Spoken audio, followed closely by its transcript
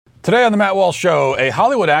Today on the Matt Walsh Show, a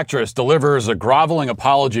Hollywood actress delivers a groveling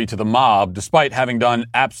apology to the mob despite having done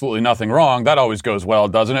absolutely nothing wrong. That always goes well,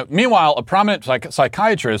 doesn't it? Meanwhile, a prominent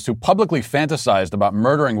psychiatrist who publicly fantasized about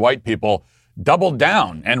murdering white people doubled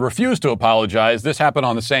down and refused to apologize. This happened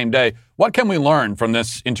on the same day. What can we learn from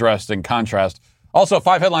this interesting contrast? Also,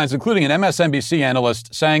 5 headlines, including an MSNBC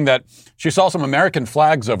analyst saying that she saw some American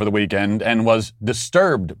flags over the weekend and was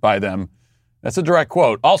disturbed by them. That's a direct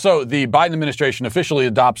quote. Also, the Biden administration officially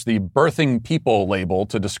adopts the birthing people label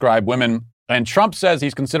to describe women. And Trump says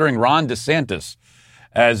he's considering Ron DeSantis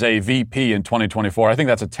as a VP in 2024. I think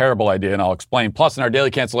that's a terrible idea, and I'll explain. Plus, in our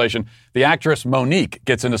daily cancellation, the actress Monique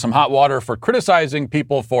gets into some hot water for criticizing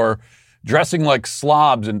people for dressing like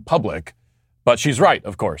slobs in public. But she's right,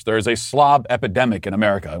 of course. There is a slob epidemic in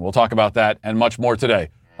America. And we'll talk about that and much more today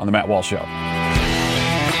on The Matt Walsh Show.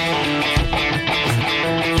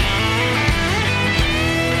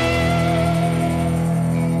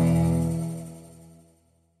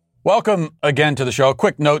 Welcome again to the show. A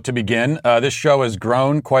quick note to begin. This show has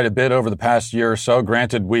grown quite a bit over the past year or so.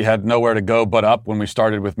 Granted, we had nowhere to go but up when we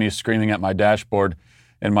started with me screaming at my dashboard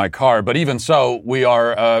in my car. But even so, we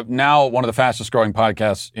are now one of the fastest growing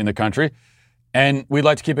podcasts in the country. And we'd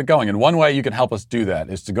like to keep it going. And one way you can help us do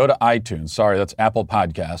that is to go to iTunes. Sorry, that's Apple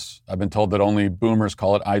Podcasts. I've been told that only boomers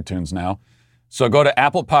call it iTunes now. So go to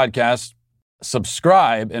Apple Podcasts,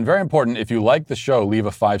 subscribe, and very important, if you like the show, leave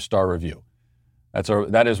a 5-star review.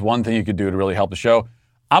 That is one thing you could do to really help the show.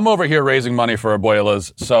 I'm over here raising money for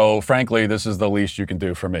abuelas, so frankly, this is the least you can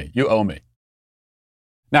do for me. You owe me.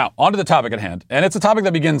 Now, on to the topic at hand. And it's a topic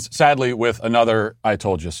that begins, sadly, with another I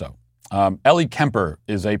told you so. Ellie Kemper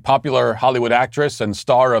is a popular Hollywood actress and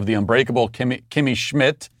star of the unbreakable Kimmy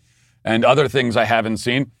Schmidt and other things I haven't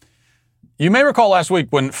seen. You may recall last week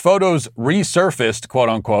when photos resurfaced, quote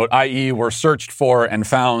unquote, i.e. were searched for and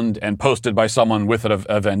found and posted by someone with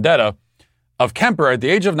a vendetta, of Kemper at the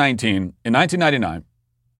age of 19 in 1999,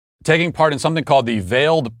 taking part in something called the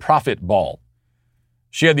Veiled Prophet Ball.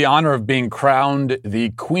 She had the honor of being crowned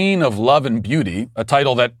the Queen of Love and Beauty, a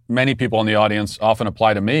title that many people in the audience often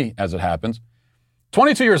apply to me, as it happens.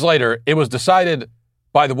 22 years later, it was decided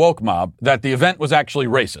by the woke mob that the event was actually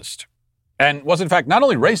racist, and was in fact not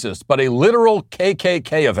only racist, but a literal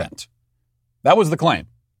KKK event. That was the claim.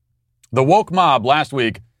 The woke mob last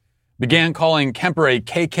week began calling Kemper a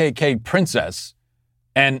KKK princess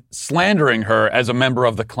and slandering her as a member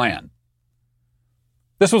of the Klan.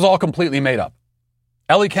 This was all completely made up.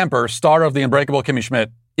 Ellie Kemper, star of the unbreakable Kimmy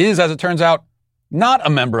Schmidt, is, as it turns out, not a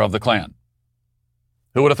member of the Klan.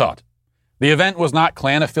 Who would have thought? The event was not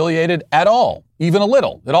Klan affiliated at all, even a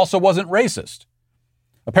little. It also wasn't racist.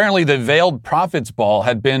 Apparently, the Veiled Prophets Ball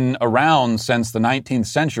had been around since the 19th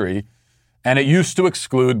century, and it used to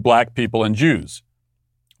exclude black people and Jews.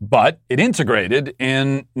 But it integrated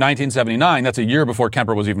in 1979. That's a year before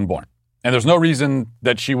Kemper was even born. And there's no reason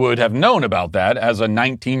that she would have known about that as a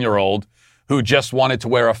 19-year-old who just wanted to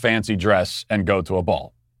wear a fancy dress and go to a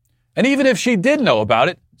ball. And even if she did know about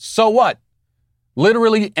it, so what?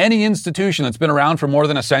 Literally any institution that's been around for more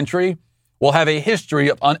than a century will have a history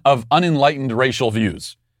of unenlightened racial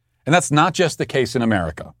views. And that's not just the case in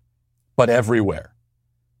America, but everywhere.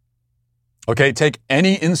 Okay, take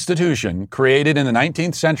any institution created in the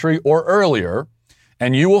 19th century or earlier,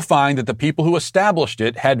 and you will find that the people who established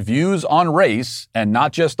it had views on race, and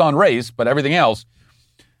not just on race, but everything else,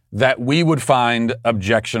 that we would find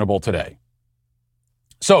objectionable today.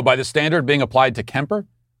 So, by the standard being applied to Kemper,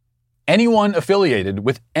 anyone affiliated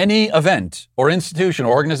with any event or institution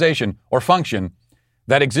or organization or function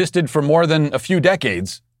that existed for more than a few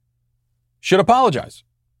decades should apologize.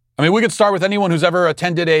 I mean, we could start with anyone who's ever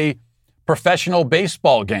attended a professional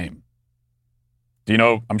baseball game. Do you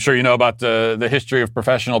know, I'm sure you know about the history of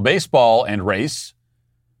professional baseball and race.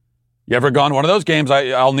 You ever gone to one of those games?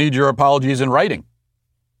 I'll need your apologies in writing.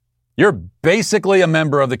 You're basically a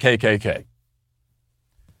member of the KKK.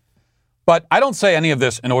 But I don't say any of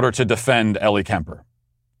this in order to defend Ellie Kemper.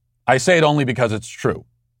 I say it only because it's true.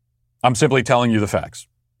 I'm simply telling you the facts.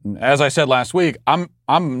 As I said last week, I'm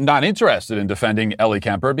not interested in defending Ellie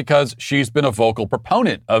Kemper because she's been a vocal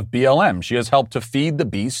proponent of BLM. She has helped to feed the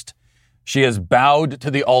beast. She has bowed to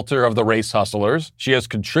the altar of the race hustlers. She has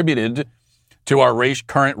contributed to our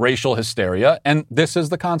current racial hysteria, and this is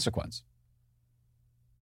the consequence.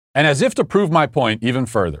 And as if to prove my point even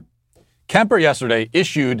further, Kemper yesterday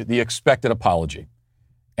issued the expected apology.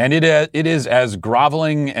 And it is as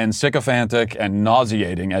groveling and sycophantic and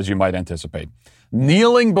nauseating as you might anticipate.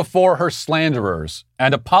 Kneeling before her slanderers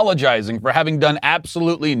and apologizing for having done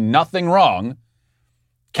absolutely nothing wrong,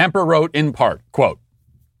 Kemper wrote in part, quote,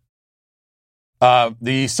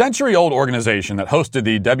 The century-old organization that hosted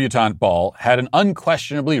the debutante ball had an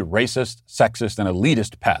unquestionably racist, sexist, and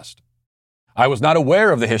elitist past. I was not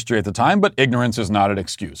aware of the history at the time, but ignorance is not an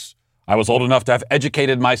excuse. I was old enough to have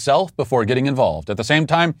educated myself before getting involved. At the same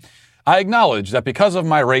time, I acknowledge that because of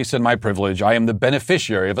my race and my privilege, I am the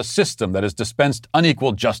beneficiary of a system that has dispensed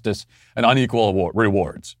unequal justice and unequal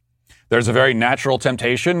rewards. There's a very natural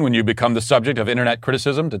temptation when you become the subject of internet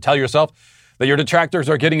criticism to tell yourself that your detractors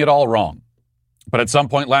are getting it all wrong. But at some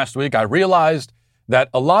point last week, I realized that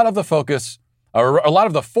a lot of the forces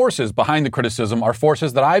behind the criticism are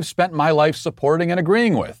forces that I've spent my life supporting and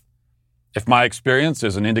agreeing with. If my experience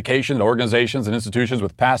is an indication that organizations and institutions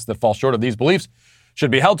with pasts that fall short of these beliefs should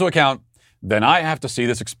be held to account, then I have to see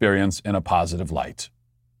this experience in a positive light.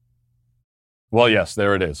 Well, yes,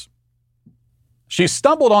 there it is. She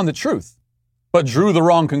stumbled on the truth, but drew the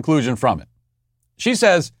wrong conclusion from it. She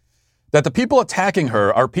says that the people attacking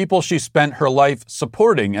her are people she spent her life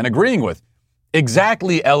supporting and agreeing with.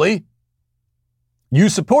 Exactly, Ellie. You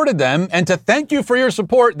supported them, and to thank you for your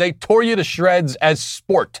support, they tore you to shreds as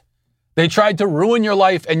sport. They tried to ruin your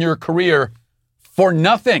life and your career for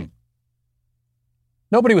nothing.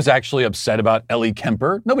 Nobody was actually upset about Ellie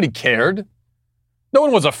Kemper. Nobody cared. No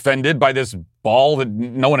one was offended by this ball that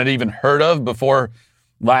no one had even heard of before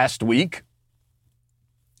last week.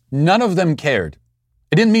 None of them cared.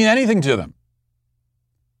 It didn't mean anything to them.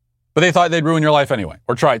 But they thought they'd ruin your life anyway,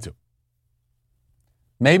 or try to.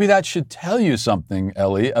 Maybe that should tell you something,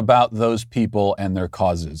 Ellie, about those people and their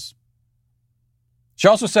causes. She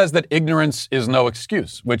also says that ignorance is no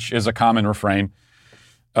excuse, which is a common refrain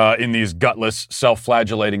in these gutless,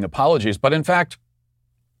 self-flagellating apologies. But in fact,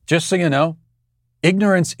 just so you know,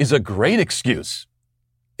 ignorance is a great excuse.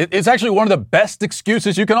 It's actually one of the best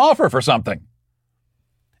excuses you can offer for something.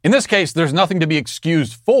 In this case, there's nothing to be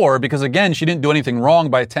excused for because, again, she didn't do anything wrong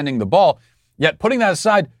by attending the ball. Yet, putting that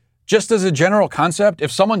aside, just as a general concept,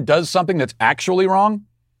 if someone does something that's actually wrong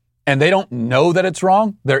and they don't know that it's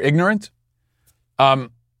wrong, they're ignorant, and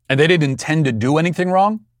they didn't intend to do anything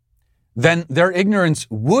wrong, then their ignorance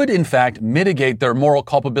would, in fact, mitigate their moral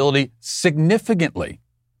culpability significantly.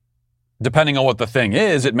 Depending on what the thing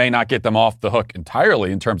is, it may not get them off the hook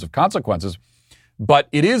entirely in terms of consequences, but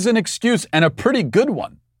it is an excuse and a pretty good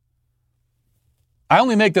one. I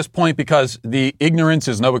only make this point because the ignorance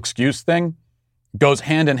is no excuse thing goes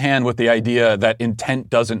hand in hand with the idea that intent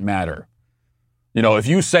doesn't matter. You know, if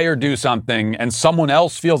you say or do something and someone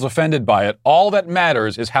else feels offended by it, all that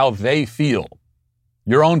matters is how they feel.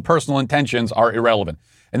 Your own personal intentions are irrelevant.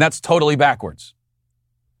 And that's totally backwards.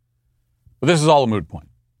 But this is all a moot point.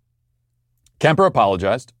 Kemper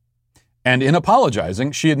apologized, and in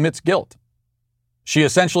apologizing, she admits guilt. She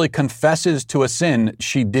essentially confesses to a sin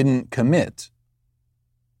she didn't commit.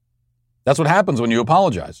 That's what happens when you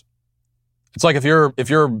apologize. It's like if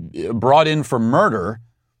you're brought in for murder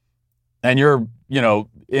and you're,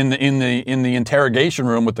 in the interrogation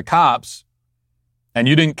room with the cops and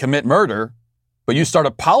you didn't commit murder, but you start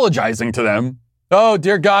apologizing to them. Oh,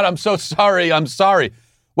 dear God, I'm so sorry. I'm sorry.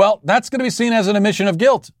 Well, that's going to be seen as an admission of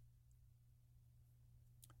guilt.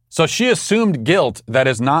 So she assumed guilt that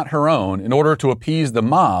is not her own in order to appease the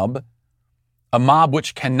mob, a mob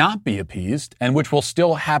which cannot be appeased and which will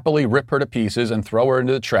still happily rip her to pieces and throw her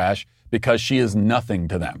into the trash because she is nothing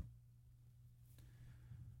to them.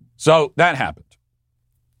 So that happened.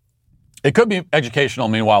 It could be educational,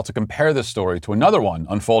 meanwhile, to compare this story to another one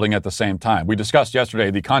unfolding at the same time. We discussed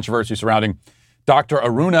yesterday the controversy surrounding Dr.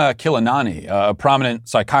 Aruna Kilanani, a prominent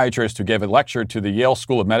psychiatrist who gave a lecture to the Yale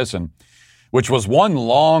School of Medicine, which was one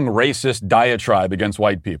long racist diatribe against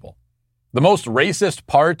white people. The most racist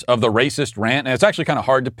part of the racist rant, and it's actually kind of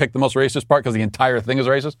hard to pick the most racist part because the entire thing is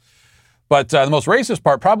racist, but the most racist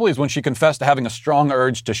part probably is when she confessed to having a strong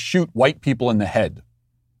urge to shoot white people in the head.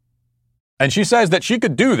 And she says that she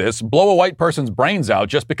could do this, blow a white person's brains out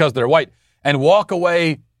just because they're white, and walk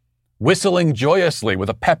away whistling joyously with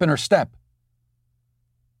a pep in her step.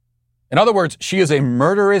 In other words, she is a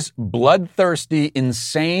murderous, bloodthirsty,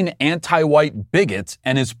 insane, anti-white bigot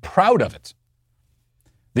and is proud of it.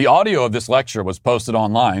 The audio of this lecture was posted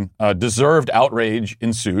online. Deserved outrage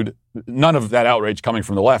ensued. None of that outrage coming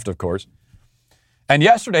from the left, of course. And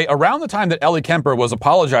yesterday, around the time that Ellie Kemper was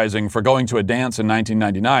apologizing for going to a dance in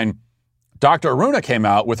 1999, Dr. Aruna came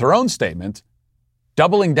out with her own statement,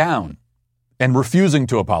 doubling down and refusing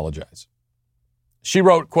to apologize. She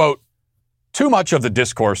wrote, quote, "Too much of the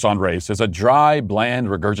discourse on race is a dry, bland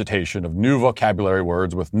regurgitation of new vocabulary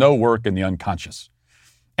words with no work in the unconscious.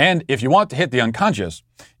 And if you want to hit the unconscious,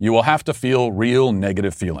 you will have to feel real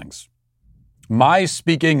negative feelings. My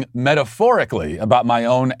speaking metaphorically about my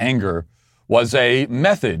own anger was a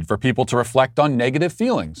method for people to reflect on negative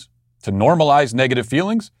feelings, to normalize negative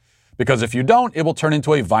feelings, because if you don't, it will turn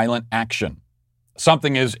into a violent action.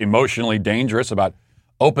 Something is emotionally dangerous about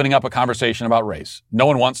opening up a conversation about race. No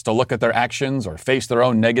one wants to look at their actions or face their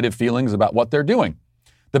own negative feelings about what they're doing.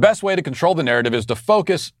 The best way to control the narrative is to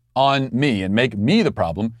focus on me and make me the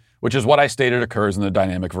problem, which is what I stated occurs in the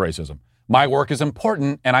dynamic of racism. My work is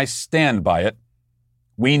important and I stand by it.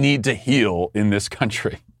 We need to heal in this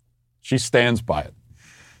country. She stands by it.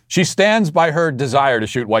 She stands by her desire to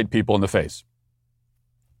shoot white people in the face.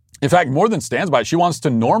 In fact, more than stands by it, she wants to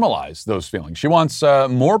normalize those feelings. She wants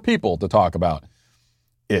more people to talk about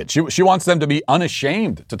it. She wants them to be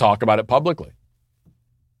unashamed to talk about it publicly.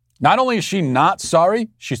 Not only is she not sorry,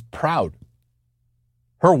 she's proud.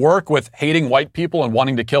 Her work with hating white people and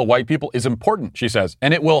wanting to kill white people is important, she says,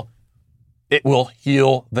 and it will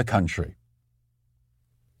heal the country.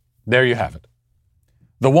 There you have it.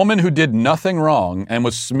 The woman who did nothing wrong and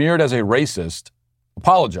was smeared as a racist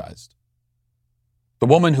apologized. The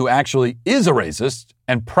woman who actually is a racist,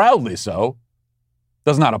 and proudly so,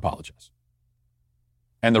 does not apologize.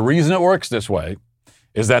 And the reason it works this way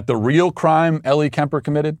is that the real crime Ellie Kemper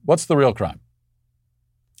committed, what's the real crime?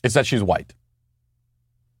 It's that she's white.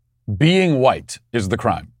 Being white is the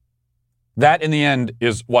crime. That, in the end,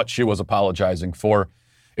 is what she was apologizing for.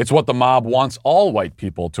 It's what the mob wants all white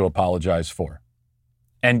people to apologize for.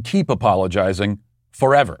 And keep apologizing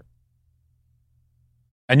forever.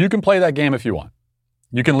 And you can play that game if you want.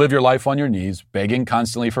 You can live your life on your knees, begging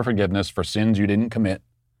constantly for forgiveness for sins you didn't commit.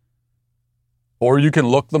 Or you can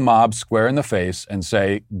look the mob square in the face and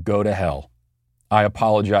say, go to hell. I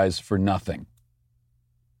apologize for nothing.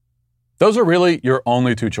 Those are really your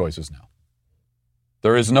only two choices now.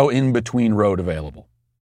 There is no in-between road available.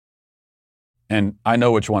 And I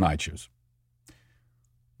know which one I choose.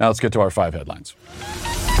 Now let's get to our 5 headlines.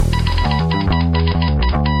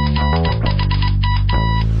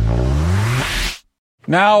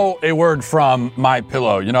 Now a word from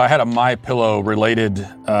MyPillow. You know, I had a MyPillow related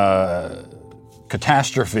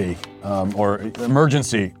catastrophe or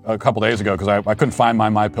emergency a couple days ago because I couldn't find my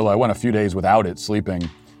MyPillow. I went a few days without it, sleeping.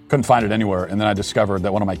 Couldn't find it anywhere. And then I discovered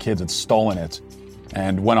that one of my kids had stolen it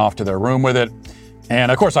and went off to their room with it.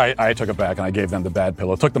 And of course, I took it back and I gave them the bad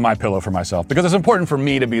pillow. Took the MyPillow for myself because it's important for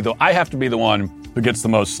me to be I have to be the one who gets the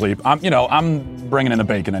most sleep. I'm bringing in the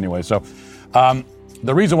bacon anyway. So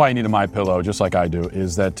the reason why you need a MyPillow, just like I do,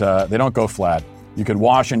 is that they don't go flat. You can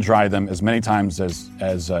wash and dry them as many times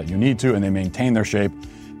as you need to, and they maintain their shape.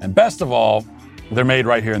 And best of all, they're made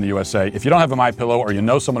right here in the USA. If you don't have a MyPillow or you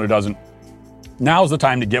know someone who doesn't, now's the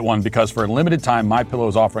time to get one because for a limited time, MyPillow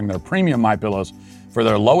is offering their premium MyPillows for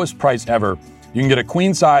their lowest price ever. You can get a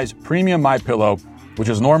queen-size premium MyPillow, which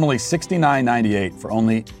is normally $69.98 for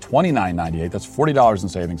only $29.98. That's $40 in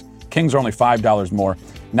savings. Kings are only $5 more.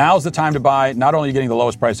 Now's the time to buy. Not only are you getting the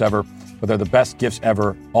lowest price ever, but they're the best gifts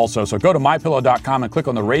ever also. So go to MyPillow.com and click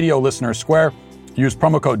on the radio listener square. Use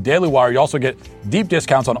promo code DailyWire. You also get deep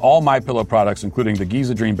discounts on all MyPillow products, including the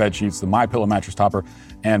Giza Dream bed sheets, the MyPillow mattress topper,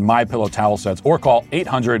 and MyPillow towel sets. Or call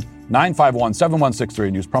 800-951-7163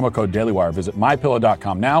 and use promo code DailyWire. Visit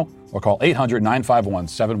MyPillow.com now or call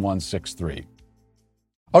 800-951-7163.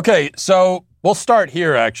 Okay, so we'll start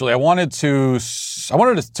here, actually. I wanted to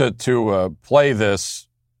play this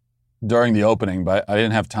during the opening, but I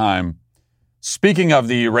didn't have time. Speaking of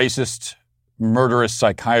the racist, murderous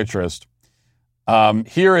psychiatrist, I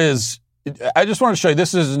just want to show you,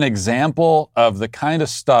 this is an example of the kind of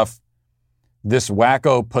stuff this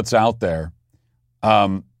wacko puts out there.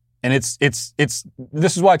 And this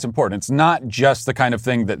is why it's important. It's not just the kind of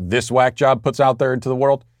thing that this whack job puts out there into the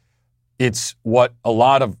world. It's what a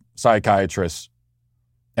lot of psychiatrists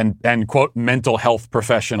and quote, mental health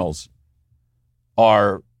professionals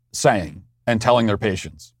are saying and telling their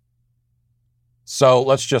patients. So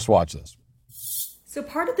let's just watch this. So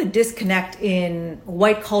part of the disconnect in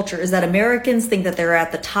white culture is that Americans think that they're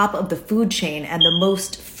at the top of the food chain and the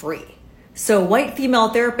most free. So white female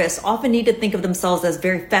therapists often need to think of themselves as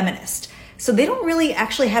very feminist. So they don't really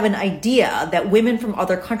actually have an idea that women from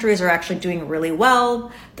other countries are actually doing really well.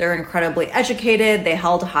 They're incredibly educated. They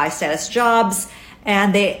held high status jobs.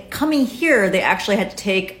 And coming here, they actually had to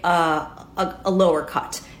take a lower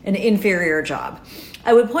cut, an inferior job.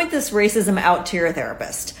 I would point this racism out to your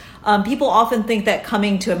therapist. People often think that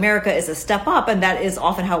coming to America is a step up, and that is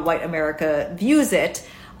often how white America views it.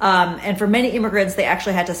 And for many immigrants, they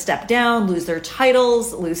actually had to step down, lose their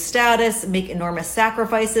titles, lose status, make enormous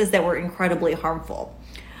sacrifices that were incredibly harmful.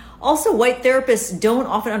 Also, white therapists don't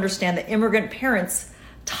often understand that immigrant parents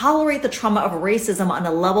tolerate the trauma of racism on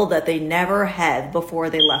a level that they never had before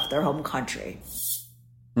they left their home country.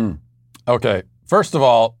 Okay, first of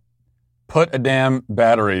all, put a damn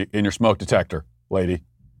battery in your smoke detector, lady.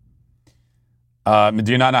 Do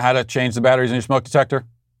you not know how to change the batteries in your smoke detector?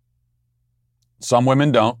 Some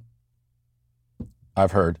women don't.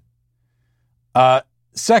 I've heard.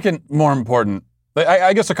 Second, more important,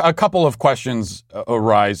 I guess a couple of questions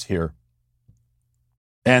arise here.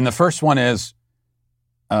 And the first one is,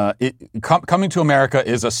 coming to America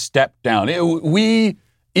is a step down. We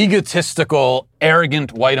egotistical,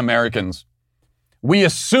 arrogant white Americans, we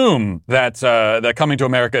assume that that coming to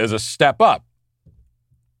America is a step up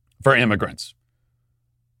for immigrants.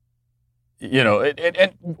 You know,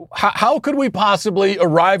 and how could we possibly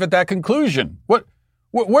arrive at that conclusion?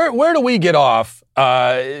 Where do we get off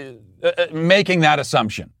making that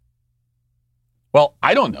assumption? Well,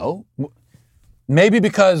 I don't know. Maybe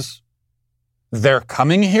because they're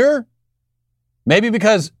coming here? Maybe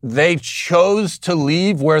because they chose to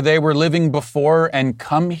leave where they were living before and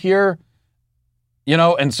come here? You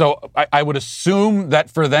know, and so I would assume that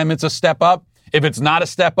for them it's a step up. If it's not a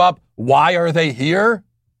step up, why are they here?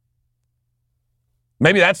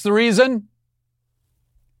 Maybe that's the reason.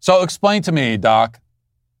 So explain to me, Doc,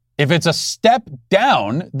 if it's a step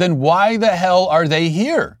down, then why the hell are they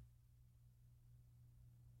here?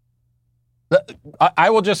 I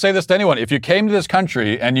will just say this to anyone. If you came to this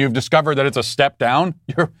country and you've discovered that it's a step down,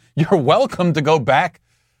 you're welcome to go back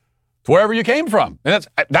to wherever you came from. And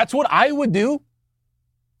that's what I would do.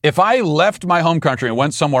 If I left my home country and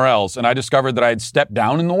went somewhere else and I discovered that I had stepped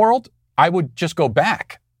down in the world, I would just go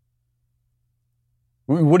back.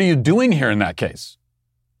 What are you doing here in that case?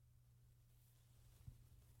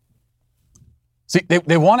 See,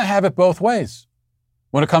 they want to have it both ways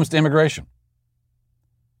when it comes to immigration.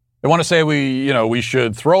 They want to say we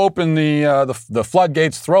should throw open the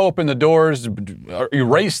floodgates, throw open the doors,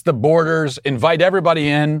 erase the borders, invite everybody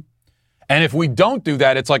in. And if we don't do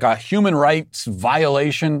that, it's like a human rights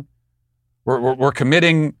violation. We're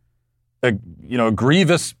committing a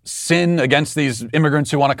grievous sin against these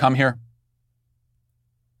immigrants who want to come here.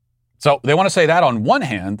 So they want to say that on one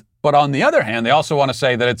hand, but on the other hand, they also want to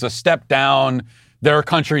say that it's a step down. Their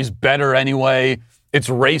country's better anyway. It's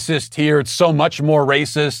racist here. It's so much more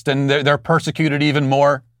racist, and they're persecuted even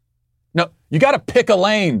more. No, you got to pick a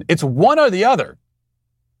lane. It's one or the other.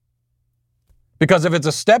 Because if it's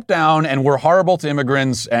a step down and we're horrible to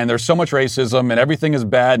immigrants and there's so much racism and everything is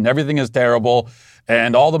bad and everything is terrible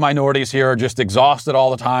and all the minorities here are just exhausted all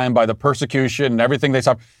the time by the persecution and everything they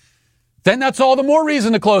suffer, then that's all the more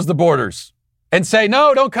reason to close the borders and say,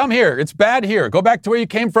 no, don't come here. It's bad here. Go back to where you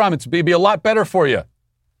came from. It'd be a lot better for you.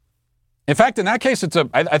 In fact, in that case,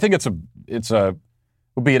 I think it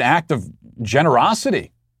would be an act of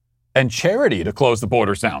generosity and charity to close the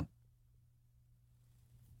borders down.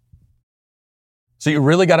 So you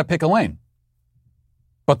really got to pick a lane.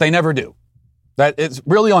 But they never do. That it's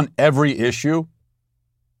really on every issue,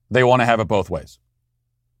 they want to have it both ways.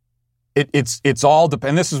 It's all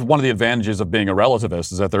depend. This is one of the advantages of being a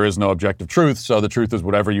relativist is that there is no objective truth. So the truth is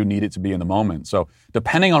whatever you need it to be in the moment. So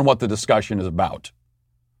depending on what the discussion is about,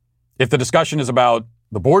 if the discussion is about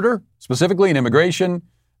the border specifically and immigration,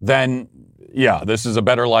 then yeah, this is a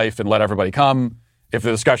better life and let everybody come. If the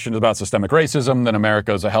discussion is about systemic racism, then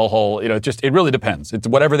America is a hellhole. It really depends. It's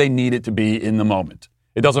whatever they need it to be in the moment.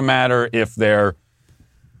 It doesn't matter if their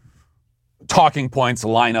talking points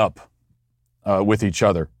line up with each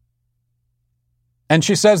other. And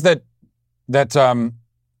she says that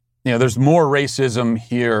there's more racism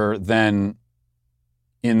here than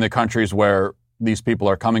in the countries where these people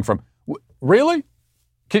are coming from. Really?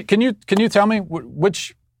 Can you tell me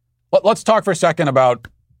which? Let's talk for a second about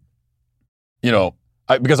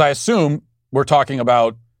because I assume we're talking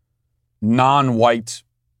about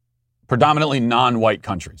predominantly non-white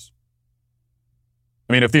countries.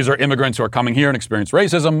 I mean, if these are immigrants who are coming here and experience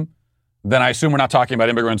racism, then I assume we're not talking about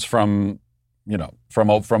immigrants from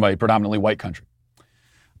a predominantly white country.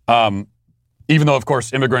 Even though, of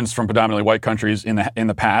course, immigrants from predominantly white countries in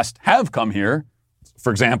the past have come here.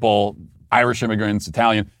 For example, Irish immigrants,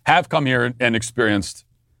 Italian, have come here and experienced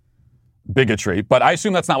bigotry. But I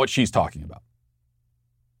assume that's not what she's talking about.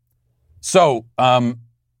 So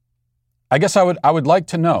I guess I would like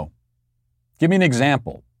to know, give me an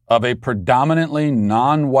example of a predominantly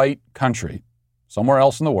non-white country somewhere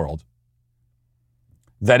else in the world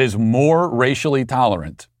that is more racially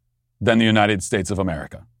tolerant than the United States of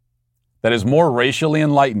America, that is more racially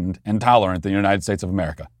enlightened and tolerant than the United States of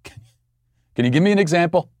America. Can you give me an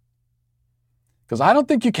example? Because I don't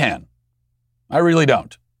think you can. I really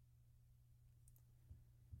don't.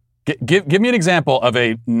 Give me an example of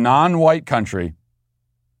a non-white country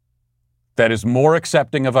that is more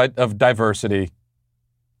accepting of diversity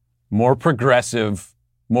more progressive,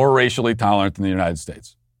 more racially tolerant than the United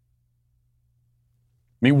States?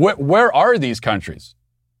 I mean, where are these countries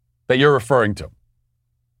that you're referring to?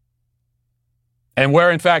 And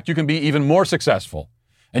where, in fact, you can be even more successful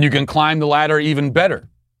and you can climb the ladder even better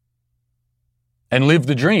and live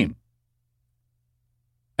the dream.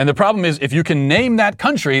 And the problem is, if you can name that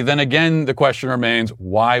country, then again, the question remains,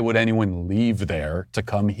 why would anyone leave there to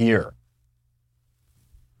come here?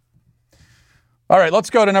 All right, let's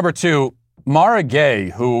go to number 2. Mara Gay,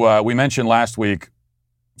 who we mentioned last week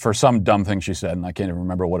for some dumb thing she said, and I can't even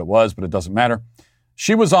remember what it was, but it doesn't matter.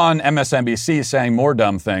 She was on MSNBC saying more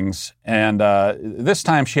dumb things, and this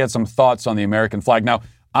time she had some thoughts on the American flag. Now,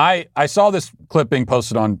 I saw this clip being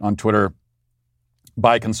posted on Twitter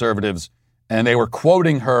by conservatives, and they were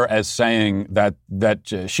quoting her as saying that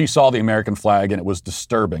she saw the American flag and it was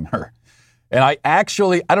disturbing her. And I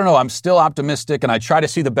don't know, I'm still optimistic, and I try to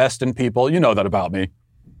see the best in people. You know that about me.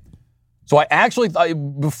 So I actually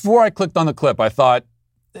thought, before I clicked on the clip, I thought,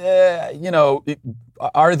 did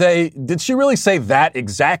she really say that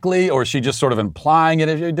exactly, or is she just sort of implying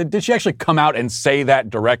it? Did she actually come out and say that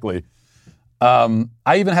directly? I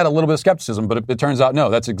even had a little bit of skepticism, but it turns out, no,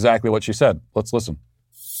 that's exactly what she said. Let's listen.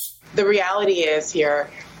 The reality is here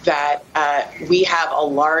that we have a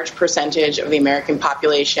large percentage of the American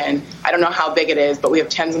population. I don't know how big it is, but we have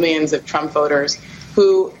tens of millions of Trump voters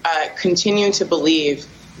who continue to believe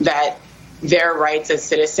that their rights as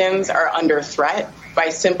citizens are under threat by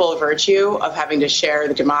simple virtue of having to share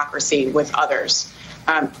the democracy with others.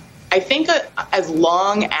 I think as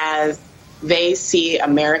long as they see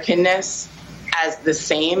Americanness as the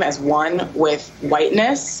same as one with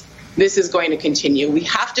whiteness, this is going to continue. We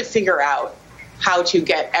have to figure out how to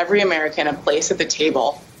get every American a place at the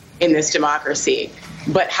table in this democracy,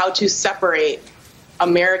 but how to separate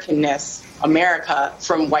Americanness, America,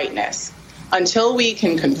 from whiteness. Until we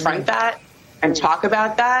can confront that and talk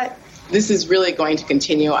about that, this is really going to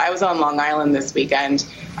continue. I was on Long Island this weekend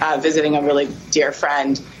visiting a really dear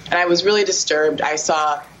friend, and I was really disturbed. I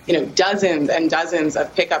saw, dozens and dozens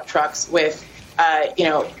of pickup trucks with,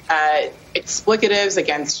 explicatives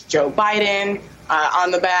against Joe Biden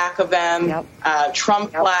on the back of them,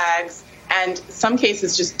 Trump flags, and some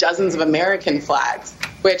cases just dozens of American flags,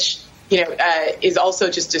 which, is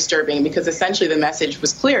also just disturbing because essentially the message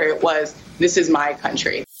was clear. It was, this is my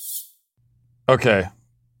country. Okay.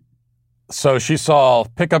 So she saw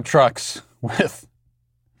pickup trucks with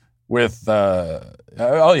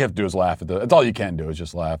all you have to do is laugh at that's all you can do is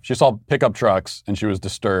just laugh. She saw pickup trucks and she was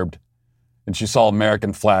disturbed, and she saw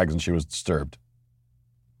American flags and she was disturbed.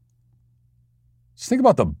 Just think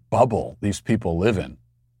about the bubble these people live in.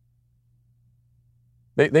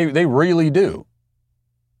 They really do.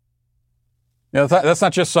 That's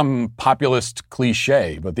not just some populist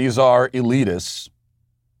cliche, but these are elitists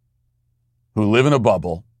who live in a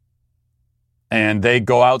bubble, and they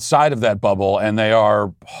go outside of that bubble and they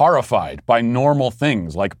are horrified by normal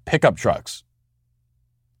things like pickup trucks.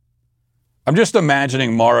 I'm just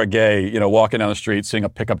imagining Mara Gay, walking down the street, seeing a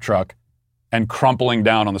pickup truck and crumpling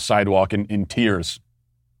down on the sidewalk in tears.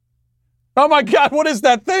 Oh my God, what is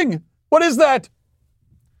that thing? What is that?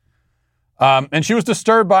 And she was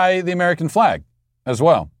disturbed by the American flag as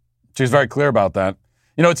well. She's very clear about that.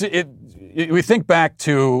 We think back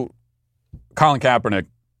to Colin Kaepernick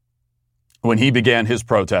when he began his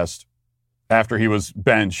protest after he was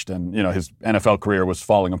benched and, his NFL career was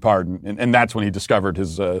falling apart. And that's when he discovered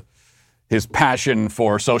his passion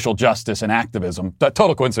for social justice and activism.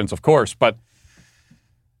 Total coincidence, of course.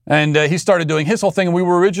 And he started doing his whole thing. And we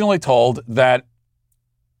were originally told that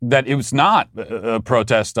it was not a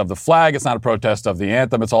protest of the flag. It's not a protest of the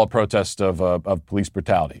anthem. It's all a protest of police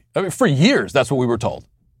brutality. I mean, for years, that's what we were told.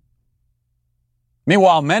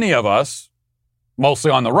 Meanwhile, many of us, mostly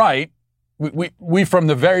on the right, we from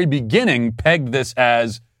the very beginning pegged this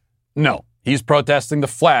as, no, he's protesting the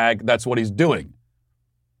flag. That's what he's doing.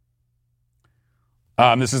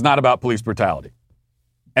 This is not about police brutality.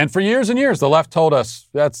 And for years and years, the left told us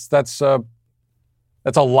that's a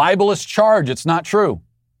libelous charge. It's not true.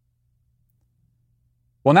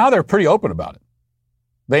 Well, now they're pretty open about it.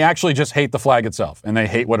 They actually just hate the flag itself, and they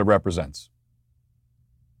hate what it represents.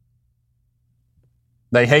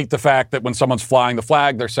 They hate the fact that when someone's flying the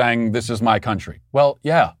flag, they're saying, this is my country. Well,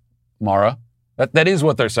 yeah, Mara, that is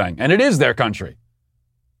what they're saying, and it is their country.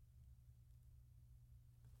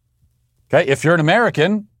 Okay, if you're an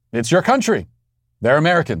American, it's your country. They're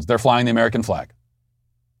Americans. They're flying the American flag.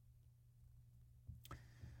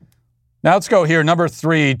 Now let's go here. Number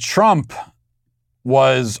 3, Trump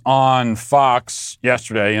was on Fox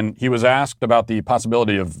yesterday, and he was asked about the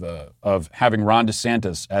possibility of having Ron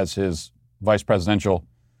DeSantis as his vice presidential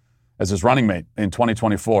as his running mate in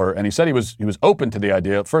 2024. And he said he was open to the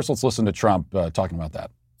idea. First, let's listen to Trump talking about that.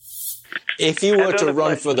 If you were to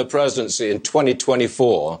run for the presidency in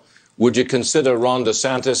 2024, would you consider Ron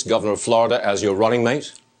DeSantis, governor of Florida, as your running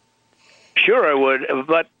mate? Sure, I would.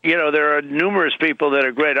 But, there are numerous people that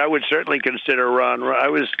are great. I would certainly consider Ron. I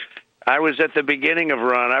was at the beginning of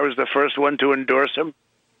Ron. I was the first one to endorse him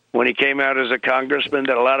when he came out as a congressman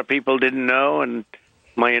that a lot of people didn't know, and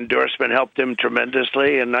my endorsement helped him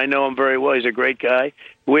tremendously, and I know him very well. He's a great guy.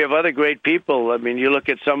 We have other great people. I mean, you look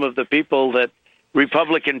at some of the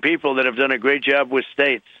Republican people that have done a great job with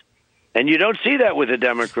states, and you don't see that with the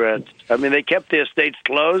Democrats. I mean, they kept their states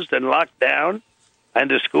closed and locked down,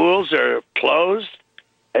 and the schools are closed.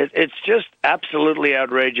 It's just absolutely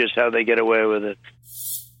outrageous how they get away with it.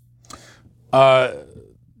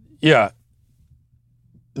 Yeah.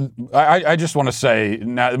 I just want to say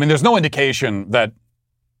now, I mean, there's no indication that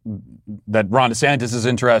Ron DeSantis is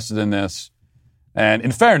interested in this. And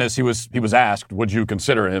in fairness, he was asked, would you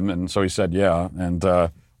consider him? And so he said, yeah. And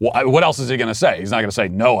what else is he going to say? He's not going to say,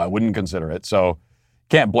 no, I wouldn't consider it. So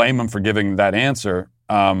can't blame him for giving that answer.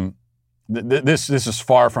 This is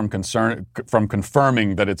far from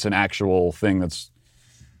confirming that it's an actual thing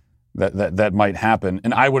that might happen.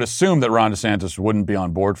 And I would assume that Ron DeSantis wouldn't be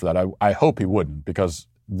on board for that. I hope he wouldn't, because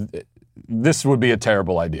this would be a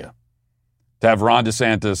terrible idea to have Ron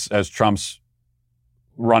DeSantis as Trump's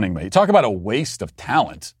running mate. Talk about a waste of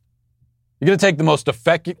talent. You're going to take the most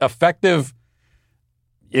effective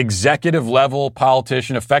executive level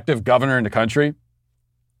politician, effective governor in the country.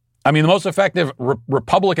 I mean, the most effective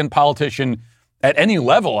Republican politician at any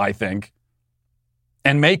level, I think,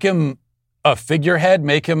 and make him a figurehead,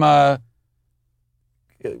 make him a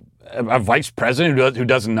vice president who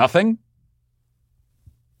does nothing.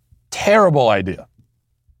 Terrible idea.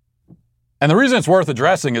 And the reason it's worth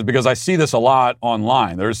addressing is because I see this a lot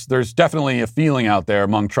online. There's definitely a feeling out there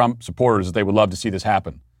among Trump supporters that they would love to see this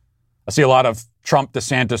happen. I see a lot of Trump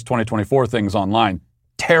DeSantis 2024 things online.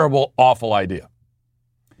 Terrible, awful idea.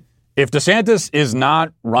 If DeSantis is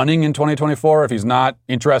not running in 2024, if he's not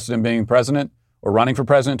interested in being president or running for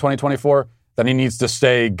president in 2024, then he needs to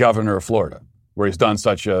stay governor of Florida, where he's done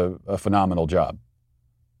such a phenomenal job.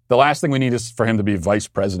 The last thing we need is for him to be vice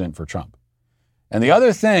president for Trump. And the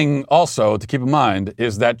other thing also to keep in mind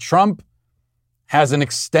is that Trump has an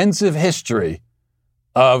extensive history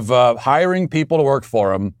of hiring people to work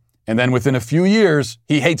for him, and then within a few years,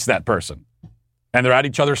 he hates that person. And they're at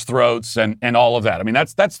each other's throats and all of that. I mean,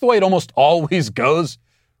 that's the way it almost always goes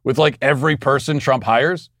with like every person Trump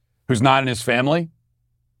hires who's not in his family.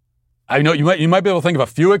 I know you might be able to think of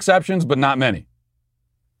a few exceptions, but not many.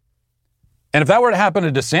 And if that were to happen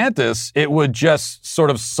to DeSantis, it would just sort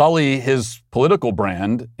of sully his political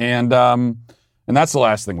brand, and that's the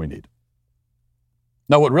last thing we need.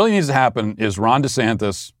 No, what really needs to happen is Ron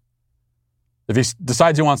DeSantis, if he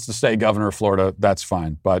decides he wants to stay governor of Florida, that's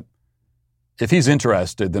fine. But if he's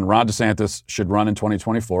interested, then Ron DeSantis should run in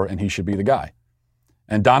 2024, and he should be the guy.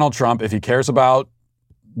 And Donald Trump, if he cares about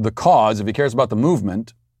the cause, if he cares about the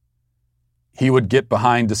movement, he would get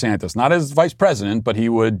behind DeSantis, not as vice president, but he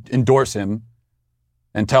would endorse him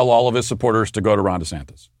and tell all of his supporters to go to Ron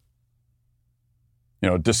DeSantis. You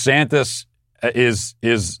know, DeSantis is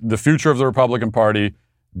the future of the Republican Party.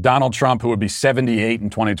 Donald Trump, who would be 78 in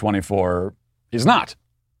 2024, is not.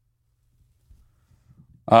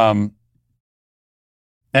 And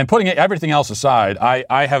putting everything else aside,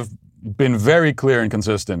 I have been very clear and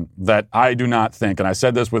consistent that I do not think, and I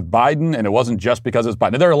said this with Biden, and it wasn't just because it's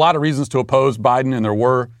Biden. There are a lot of reasons to oppose Biden, and there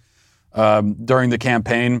were during the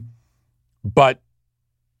campaign, but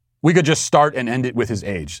we could just start and end it with his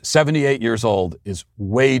age. 78 years old is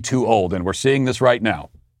way too old, and we're seeing this right now.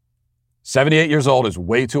 78 years old is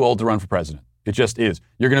way too old to run for president. It just is.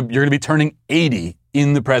 You're gonna be turning 80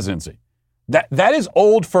 in the presidency. That is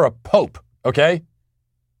old for a pope, okay?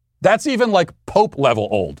 That's even like pope level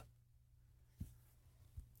old.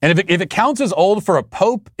 And if it counts as old for a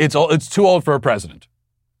pope, it's too old for a president.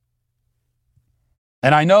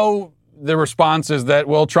 And I know the response is that,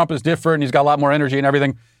 well, Trump is different and he's got a lot more energy and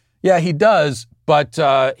everything. Yeah, he does, but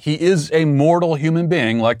he is a mortal human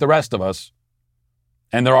being like the rest of us.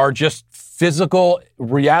 And there are just physical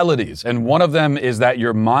realities. And one of them is that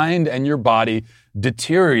your mind and your body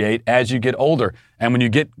deteriorate as you get older. And when you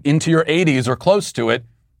get into your 80s or close to it,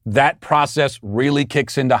 that process really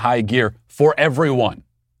kicks into high gear for everyone.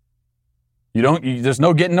 There's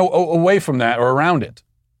no getting away from that or around it.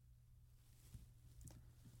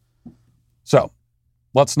 So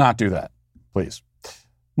let's not do that, please.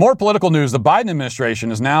 More political news. The Biden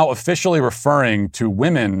administration is now officially referring to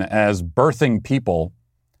women as birthing people,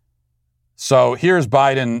 So here's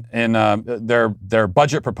Biden in their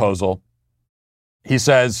budget proposal. He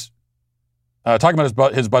says, talking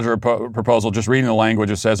about his budget proposal, just reading the language,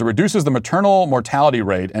 it says, it reduces the maternal mortality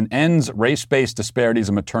rate and ends race-based disparities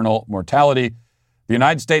in maternal mortality. The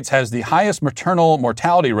United States has the highest maternal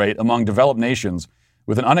mortality rate among developed nations,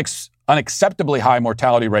 with an unacceptably high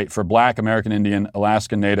mortality rate for Black, American Indian,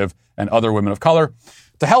 Alaskan Native, and other women of color.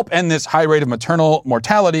 To help end this high rate of maternal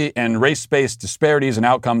mortality and race-based disparities and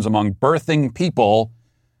outcomes among birthing people,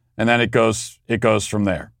 and then it goes from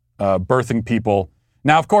there. Birthing people.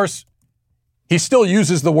 Now, of course, he still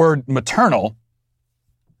uses the word maternal.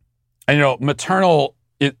 And, maternal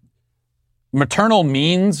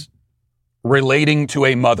means relating to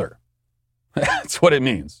a mother. That's what it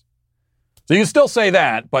means. So you can still say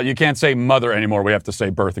that, but you can't say mother anymore. We have to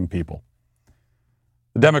say birthing people.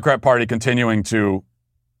 The Democrat Party continuing to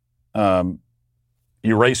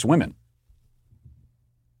erase women.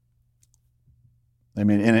 I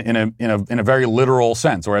mean, in a very literal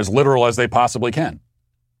sense, or as literal as they possibly can.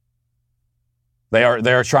 They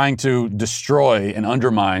are trying to destroy and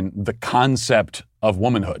undermine the concept of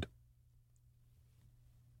womanhood.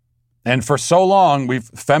 And for so long,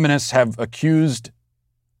 feminists have accused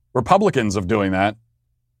Republicans of doing that.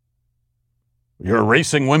 You're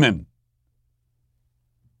erasing women.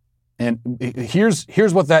 And here's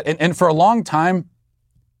what that, and for a long time,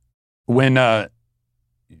 when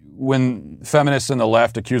feminists and the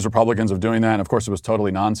left accused Republicans of doing that, and of course it was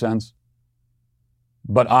totally nonsense.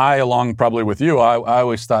 But I, along probably with you, I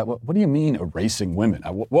always thought, what do you mean erasing women?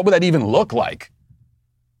 What would that even look like?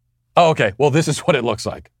 Oh, okay, well, this is what it looks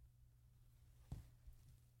like.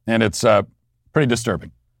 And it's pretty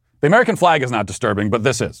disturbing. The American flag is not disturbing, but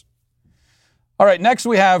this is. All right, next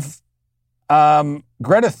we have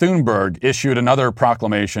Greta Thunberg issued another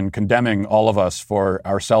proclamation condemning all of us for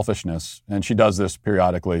our selfishness, and she does this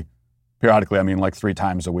periodically. Periodically, I mean like 3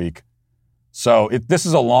 times a week. So this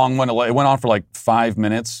is a long one. It went on for like 5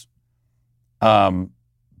 minutes, but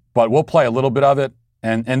we'll play a little bit of it.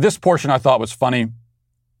 And this portion I thought was funny,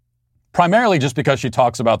 primarily just because she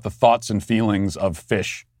talks about the thoughts and feelings of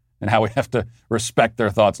fish and how we have to respect their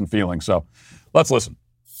thoughts and feelings. So let's listen.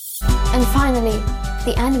 And finally,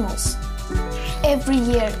 the animals. Every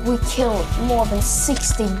year we kill more than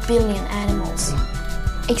 60 billion animals,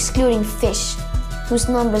 excluding fish, whose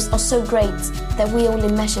numbers are so great that we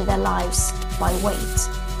only measure their lives by weight.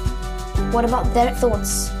 What about their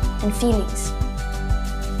thoughts and feelings?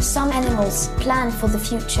 Some animals plan for the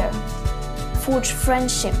future, forge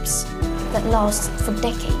friendships that last for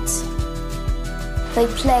decades. They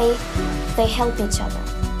play, they help each other.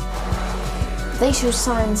 They show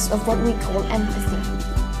signs of what we call empathy.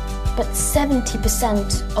 But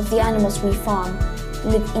 70% of the animals we farm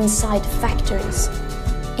live inside factories.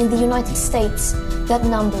 In the United States, that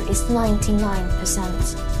number is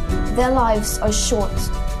 99%. Their lives are short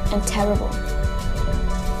and terrible.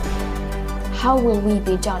 How will we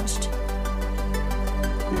be judged?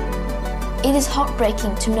 It is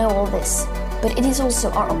heartbreaking to know all this, but it is also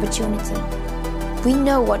our opportunity. We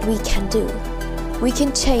know what we can do. We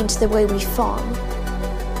can change the way we farm.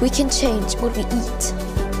 We can change what we eat.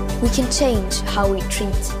 We can change how we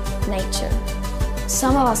treat nature.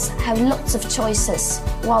 Some of us have lots of choices,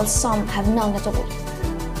 while some have none at all.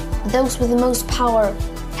 Those with the most power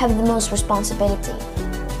have the most responsibility,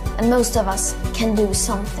 and most of us can do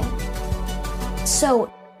something.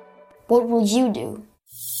 So, what will you do?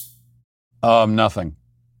 Nothing.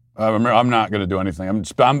 I'm not going to do anything. I'm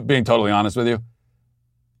being totally honest with you.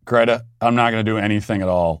 Greta, I'm not going to do anything at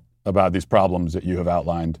all about these problems that you have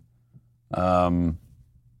outlined.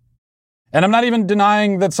 And I'm not even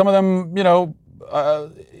denying that some of them,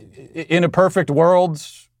 in a perfect world,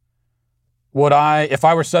 if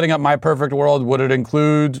I were setting up my perfect world, would it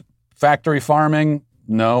include factory farming?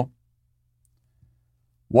 No.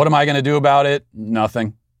 What am I going to do about it?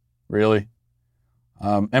 Nothing, really.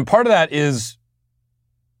 And part of that is,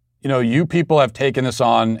 you people have taken this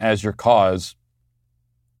on as your cause,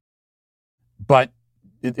 but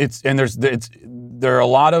there are a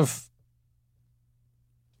lot of,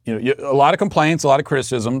 a lot of complaints, a lot of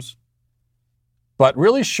criticisms, but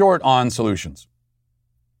really short on solutions.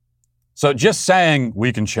 So just saying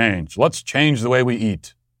we can change, let's change the way we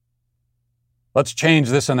eat. Let's change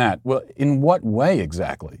this and that. Well, in what way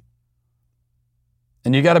exactly?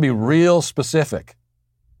 And you got to be real specific.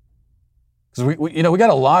 Because we got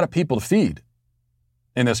a lot of people to feed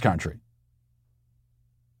in this country.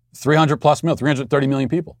 330 million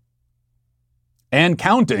people. And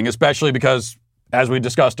counting, especially because, as we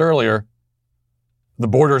discussed earlier, the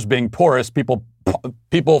borders being porous,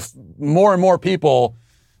 more and more people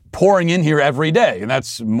pouring in here every day, and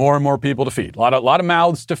that's more and more people to feed. A lot of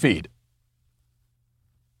mouths to feed.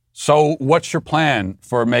 So what's your plan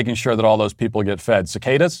for making sure that all those people get fed?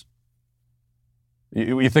 Cicadas?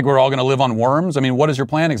 You think we're all going to live on worms? I mean, what is your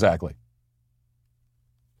plan exactly?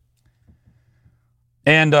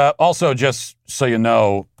 And also, just so you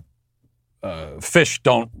know, fish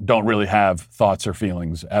don't really have thoughts or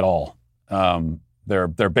feelings at all. They're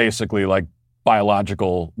basically like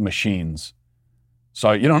biological machines.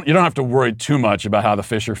 So you don't have to worry too much about how the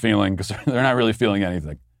fish are feeling, because they're not really feeling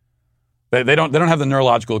anything. They don't have the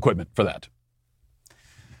neurological equipment for that.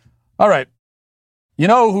 All right, you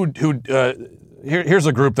know who here's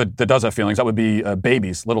a group that does have feelings. That would be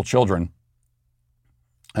babies, little children.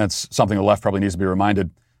 That's something the left probably needs to be reminded.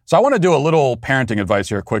 So I want to do a little parenting advice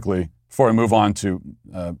here quickly before we move on to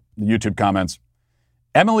the YouTube comments.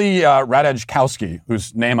 Emily Radajkowski,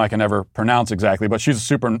 whose name I can never pronounce exactly, but she's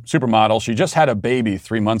a supermodel. She just had a baby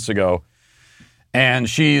 3 months ago, and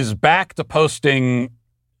she's back to posting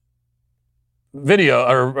video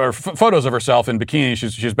or photos of herself in bikini.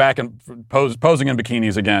 She's back and posing in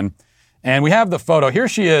bikinis again. And we have the photo. Here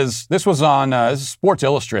she is. This was on Sports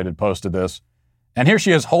Illustrated posted this. And here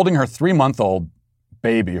she is holding her 3-month-old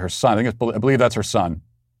baby, her son. I believe that's her son.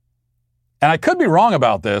 And I could be wrong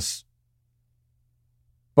about this,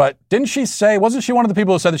 but wasn't she one of the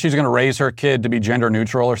people who said that she's going to raise her kid to be gender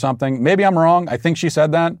neutral or something? Maybe I'm wrong. I think she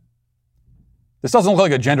said that. This doesn't look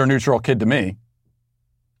like a gender neutral kid to me.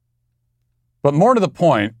 But more to the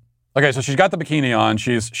point, okay, so she's got the bikini on.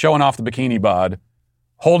 She's showing off the bikini bod,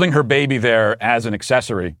 holding her baby there as an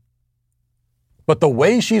accessory. But the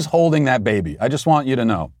way she's holding that baby, I just want you to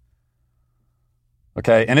know.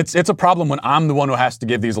 Okay, and it's a problem when I'm the one who has to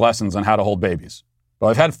give these lessons on how to hold babies. Well,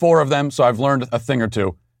 I've had 4 of them, so I've learned a thing or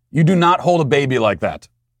two. You do not hold a baby like that.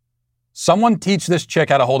 Someone teach this chick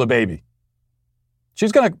how to hold a baby.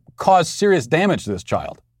 She's going to cause serious damage to this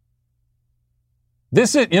child.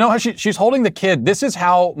 This is, how she's holding the kid. This is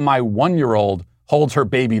how my 1-year-old holds her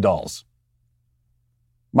baby dolls.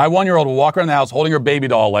 My 1-year-old will walk around the house holding her baby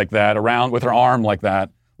doll like that, around with her arm like that,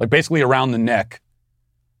 like basically around the neck.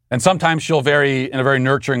 And sometimes in a very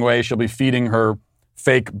nurturing way, she'll be feeding her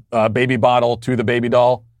fake baby bottle to the baby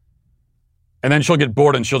doll. And then she'll get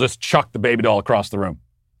bored and she'll just chuck the baby doll across the room.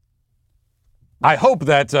 I hope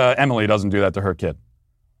that Emily doesn't do that to her kid.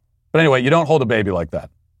 But anyway, you don't hold a baby like that.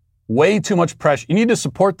 Way too much pressure. You need to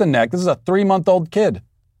support the neck. This is a 3-month-old kid.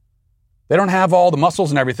 They don't have all the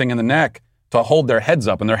muscles and everything in the neck to hold their heads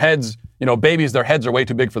up. And their heads, babies, their heads are way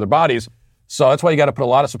too big for their bodies. So that's why you got to put a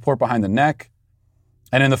lot of support behind the neck.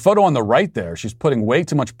 And in the photo on the right there, she's putting way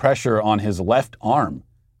too much pressure on his left arm.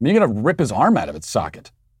 I mean, you're going to rip his arm out of its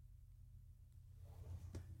socket.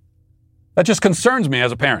 That just concerns me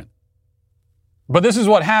as a parent. But this is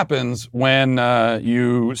what happens when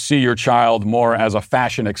you see your child more as a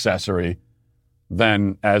fashion accessory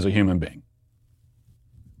than as a human being.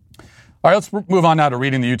 All right, let's move on now to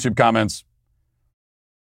reading the YouTube comments.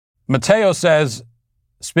 Mateo says,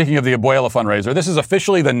 speaking of the Abuela fundraiser, this is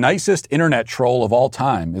officially the nicest internet troll of all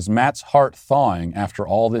time. Is Matt's heart thawing after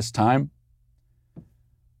all this time?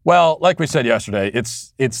 Well, like we said yesterday,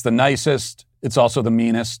 it's the nicest. It's also the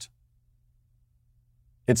meanest.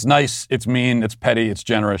 It's nice, it's mean, it's petty, it's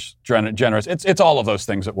generous. It's all of those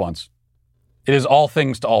things at once. It is all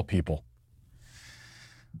things to all people.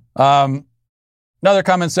 Another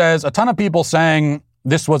comment says, a ton of people saying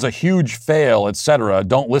this was a huge fail, etc.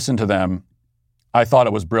 Don't listen to them. I thought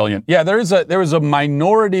it was brilliant. Yeah, there is a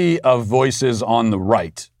minority of voices on the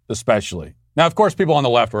right, especially. Now, of course, people on the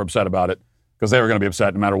left were upset about it because they were going to be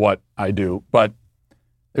upset no matter what I do. But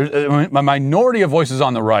there's a minority of voices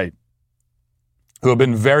on the right who have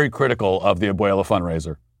been very critical of the Abuela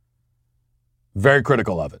fundraiser. Very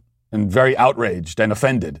critical of it. And very outraged and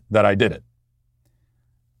offended that I did it.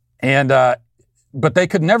 And, but they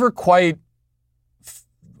could never quite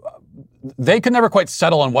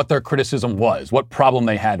settle on what their criticism was, what problem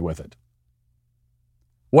they had with it.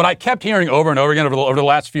 What I kept hearing over and over again over the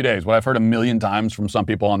last few days, what I've heard 1 million times from some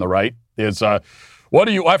people on the right is, I've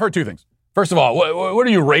heard 2 things. First of all, what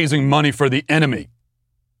are you raising money for the enemy?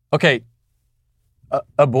 Okay,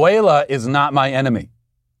 Abuela is not my enemy.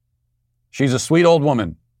 She's a sweet old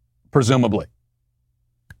woman, presumably.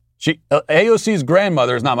 AOC's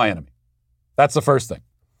grandmother is not my enemy. That's the first thing.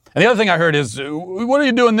 And the other thing I heard is, what are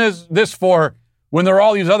you doing this for when there are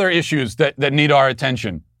all these other issues that need our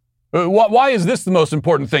attention? Why is this the most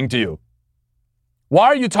important thing to you? Why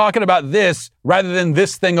are you talking about this rather than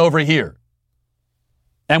this thing over here?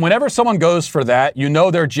 And whenever someone goes for that,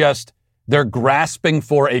 they're grasping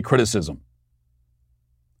for a criticism.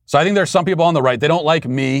 So I think there's some people on the right, they don't like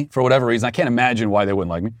me for whatever reason. I can't imagine why they wouldn't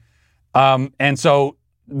like me. And so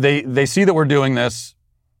they see that we're doing this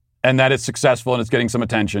and that it's successful and it's getting some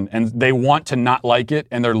attention, and they want to not like it,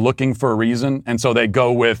 and they're looking for a reason, and so they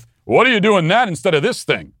go with, what are you doing that instead of this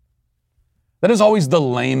thing? That is always the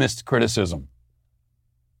lamest criticism.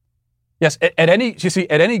 Yes, at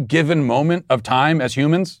any given moment of time as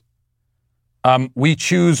humans, we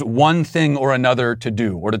choose one thing or another to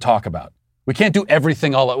do or to talk about. We can't do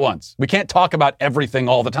everything all at once. We can't talk about everything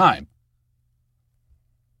all the time.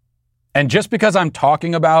 And just because I'm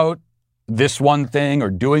talking about this one thing or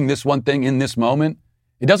doing this one thing in this moment,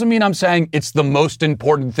 it doesn't mean I'm saying it's the most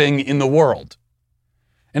important thing in the world.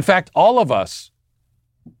 In fact, all of us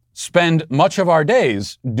spend much of our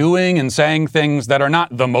days doing and saying things that are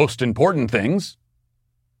not the most important things.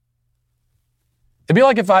 It'd be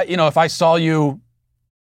like if I saw you,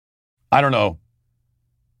 I don't know,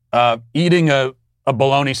 eating a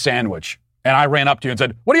bologna sandwich, and I ran up to you and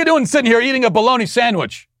said, what are you doing sitting here eating a bologna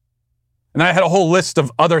sandwich? And I had a whole list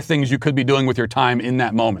of other things you could be doing with your time in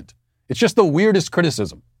that moment. It's just the weirdest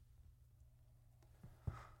criticism.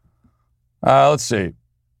 Let's see.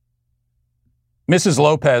 Mrs.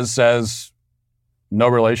 Lopez says, no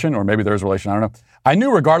relation, or maybe there's relation, I don't know. I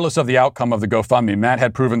knew regardless of the outcome of the GoFundMe, Matt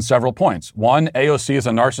had proven several points. 1, AOC is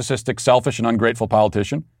a narcissistic, selfish, and ungrateful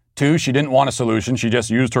politician. 2, she didn't want a solution. She just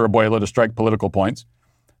used her abuela to strike political points.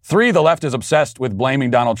 3, the left is obsessed with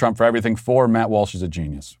blaming Donald Trump for everything. 4, Matt Walsh is a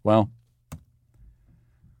genius. Well,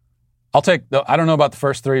 I'll take, I don't know about the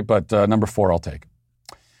first 3, but number 4 I'll take.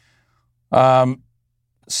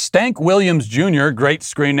 Stank Williams Jr., great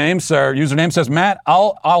screen name, sir. Username says, Matt,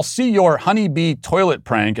 I'll see your honeybee toilet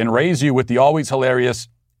prank and raise you with the always hilarious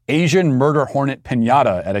Asian murder hornet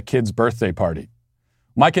piñata at a kid's birthday party.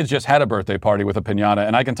 My kids just had a birthday party with a piñata,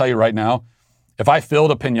 and I can tell you right now, if I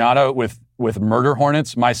filled a piñata with murder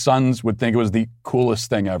hornets, my sons would think it was the coolest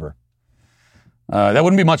thing ever. That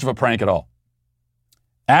wouldn't be much of a prank at all.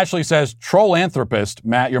 Ashley says, trollanthropist,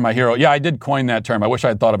 Matt, you're my hero. Yeah, I did coin that term. I wish I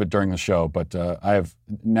had thought of it during the show, but I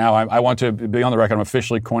want to be on the record. I'm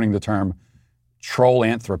officially coining the term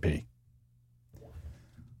trollanthropy.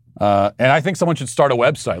 And I think someone should start a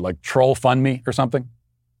website like Troll Fund Me or something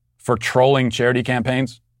for trolling charity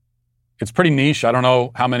campaigns. It's pretty niche. I don't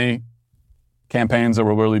know how many campaigns there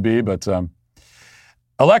will really be, but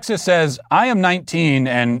Alexis says, I am 19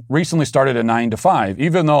 and recently started a 9-to-5.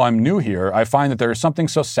 Even though I'm new here, I find that there is something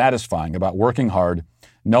so satisfying about working hard,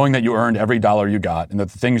 knowing that you earned every dollar you got and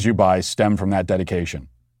that the things you buy stem from that dedication.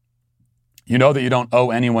 You know that you don't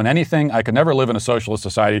owe anyone anything. I could never live in a socialist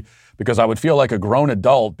society because I would feel like a grown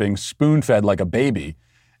adult being spoon-fed like a baby,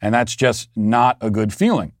 and that's just not a good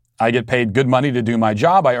feeling. I get paid good money to do my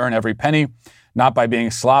job. I earn every penny, not by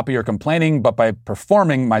being sloppy or complaining, but by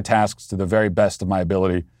performing my tasks to the very best of my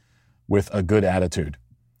ability with a good attitude.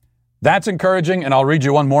 That's encouraging, and I'll read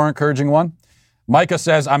you one more encouraging one. Micah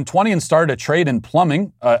says, I'm 20 and started a trade in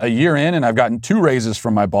plumbing a year in, and I've gotten 2 raises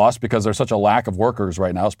from my boss because there's such a lack of workers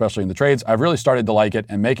right now, especially in the trades. I've really started to like it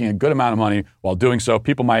and making a good amount of money while doing so.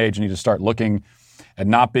 People my age need to start looking at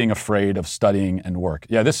not being afraid of studying and work.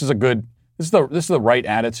 Yeah, this is the right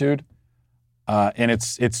attitude, and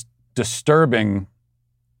it's disturbing.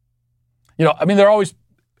 You know, I mean,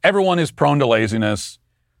 everyone is prone to laziness.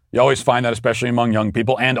 You always find that, especially among young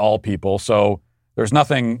people and all people. So there's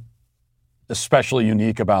nothing especially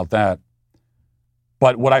unique about that.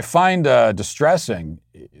 But what I find distressing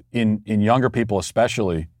in younger people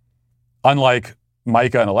especially, unlike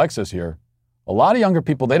Micah and Alexis here, a lot of younger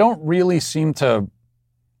people, they don't really seem to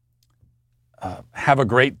have a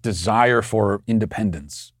great desire for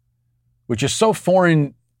independence, which is so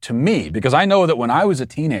foreign to me, because I know that when I was a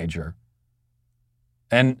teenager,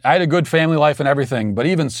 and I had a good family life and everything, but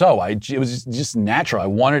even so, it was just natural. I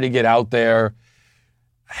wanted to get out there,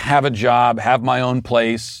 have a job, have my own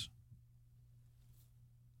place.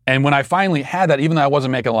 And when I finally had that, even though I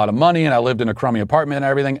wasn't making a lot of money and I lived in a crummy apartment and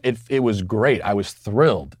everything, it was great. I was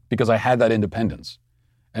thrilled because I had that independence.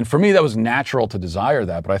 And for me, that was natural to desire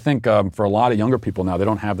that. But I think for a lot of younger people now, they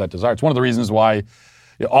don't have that desire. It's one of the reasons why,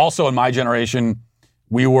 also in my generation,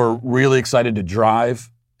 we were really excited to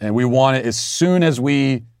drive, and we wanted, as soon as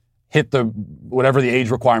we hit whatever the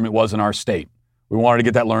age requirement was in our state, we wanted to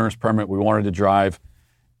get that learner's permit. We wanted to drive.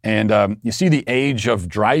 And you see the age of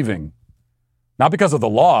driving, not because of the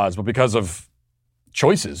laws, but because of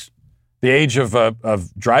choices. The age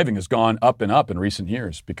of driving has gone up and up in recent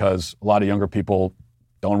years because a lot of younger people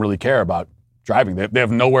don't really care about driving. They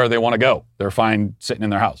have nowhere they want to go. They're fine sitting in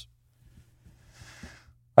their house.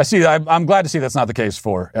 I'm glad to see that's not the case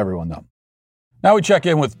for everyone, though. Now we check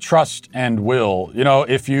in with trust and will. You know,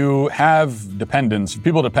 if you have dependents, if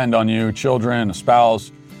people depend on you, children, a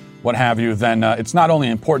spouse, what have you, then it's not only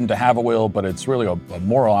important to have a will, but it's really a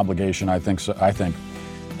moral obligation, I think.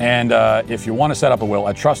 And if you want to set up a will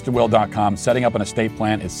at trustandwill.com, setting up an estate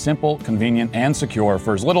plan is simple, convenient, and secure.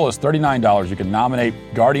 For as little as $39, you can nominate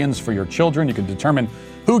guardians for your children. You can determine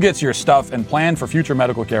who gets your stuff and plan for future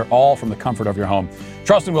medical care, all from the comfort of your home.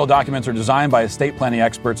 Trust and Will documents are designed by estate planning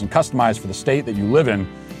experts and customized for the state that you live in.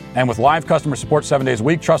 And with live customer support 7 days a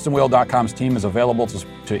week, trustandwill.com's team is available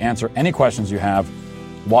to answer any questions you have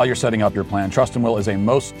while you're setting up your plan. Trust and Will is a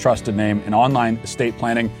most trusted name in online estate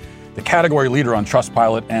planning, the category leader on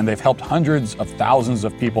Trustpilot, and they've helped hundreds of thousands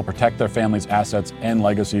of people protect their family's assets and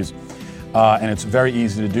legacies. And it's very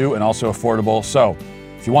easy to do and also affordable. So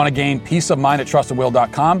if you want to gain peace of mind at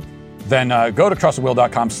trustandwill.com, then go to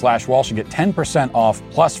trustandwill.com/Walsh and get 10% off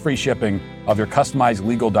plus free shipping of your customized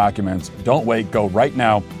legal documents. Don't wait. Go right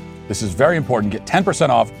now. This is very important. Get 10%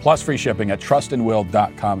 off plus free shipping at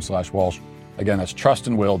trustandwill.com/Walsh. Again, that's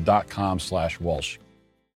trustandwill.com/Walsh.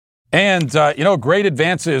 And, great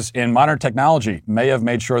advances in modern technology may have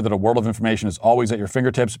made sure that a world of information is always at your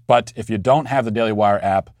fingertips. But if you don't have the Daily Wire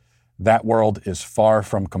app, that world is far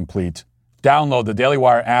from complete. Download the Daily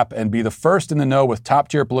Wire app and be the first in the know with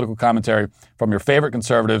top-tier political commentary from your favorite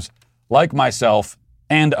conservatives like myself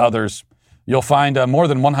and others. You'll find more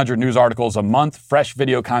than 100 news articles a month, fresh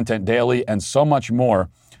video content daily, and so much more.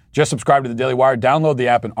 Just subscribe to the Daily Wire, download the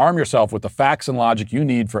app, and arm yourself with the facts and logic you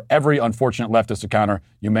need for every unfortunate leftist encounter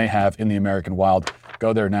you may have in the American wild.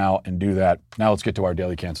 Go there now and do that. Now let's get to our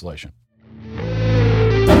daily cancellation.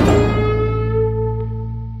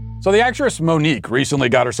 So the actress Monique recently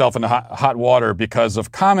got herself into hot water because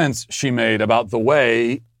of comments she made about the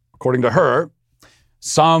way, according to her,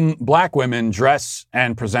 some black women dress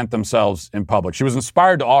and present themselves in public. She was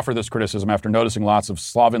inspired to offer this criticism after noticing lots of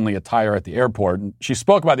slovenly attire at the airport. And she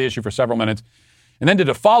spoke about the issue for several minutes and then did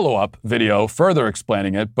a follow-up video further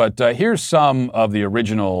explaining it. But here's some of the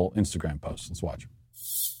original Instagram posts. Let's watch.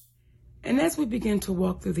 And as we began to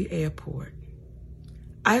walk through the airport,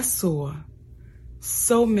 I saw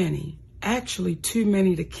so many, actually too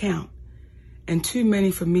many to count and too many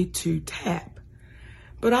for me to tap.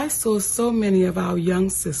 But I saw so many of our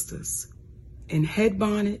young sisters in head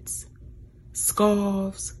bonnets,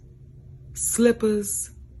 scarves,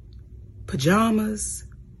 slippers, pajamas,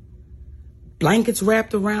 blankets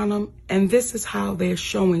wrapped around them, and this is how they're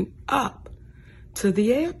showing up to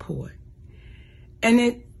the airport.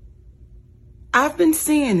 And I've been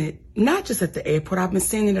seeing it, not just at the airport, I've been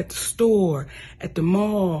seeing it at the store, at the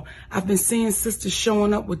mall. I've been seeing sisters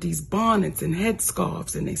showing up with these bonnets and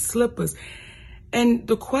headscarves and their slippers. And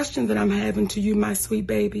the question that I'm having to you, my sweet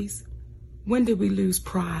babies, when did we lose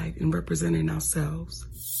pride in representing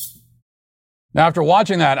ourselves? Now, after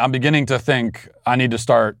watching that, I'm beginning to think I need to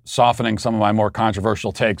start softening some of my more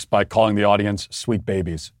controversial takes by calling the audience sweet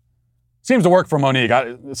babies. Seems to work for Monique.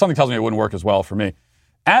 Something tells me it wouldn't work as well for me.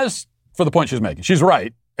 As for the point she's making, she's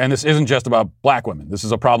right. And this isn't just about black women. This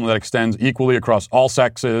is a problem that extends equally across all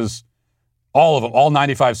sexes, all of them, all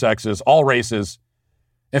 95 sexes, all races.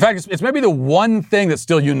 In fact, it's maybe the one thing that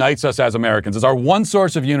still unites us as Americans. It's our one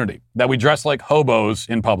source of unity, that we dress like hobos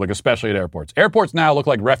in public, especially at airports. Airports now look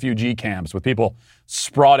like refugee camps with people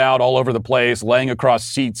sprawled out all over the place, laying across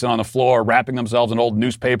seats and on the floor, wrapping themselves in old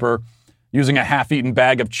newspaper, using a half-eaten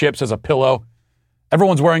bag of chips as a pillow.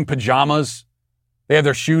 Everyone's wearing pajamas. They have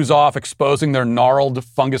their shoes off, exposing their gnarled,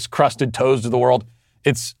 fungus-crusted toes to the world.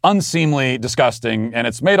 It's unseemly, disgusting, and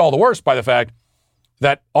it's made all the worse by the fact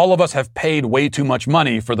that all of us have paid way too much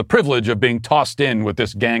money for the privilege of being tossed in with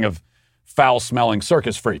this gang of foul-smelling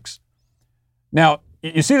circus freaks. Now,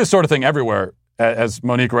 you see this sort of thing everywhere, as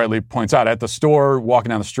Monique rightly points out, at the store, walking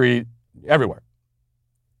down the street, everywhere.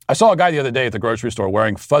 I saw a guy the other day at the grocery store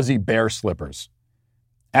wearing fuzzy bear slippers,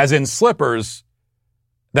 as in slippers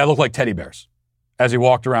that look like teddy bears, as he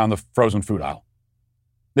walked around the frozen food aisle.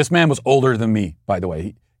 This man was older than me, by the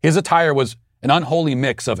way. His attire was an unholy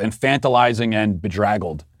mix of infantilizing and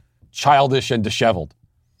bedraggled, childish and disheveled.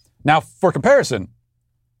 Now, for comparison,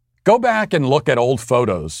 go back and look at old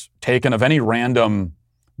photos taken of any random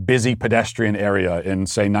busy pedestrian area in,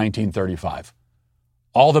 say, 1935.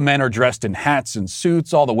 All the men are dressed in hats and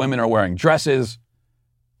suits. All the women are wearing dresses.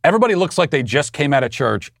 Everybody looks like they just came out of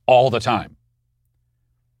church all the time.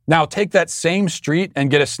 Now, take that same street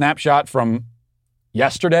and get a snapshot from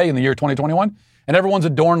yesterday in the year 2021, and everyone's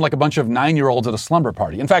adorned like a bunch of 9-year-olds at a slumber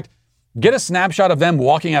party. In fact, get a snapshot of them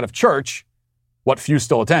walking out of church, what few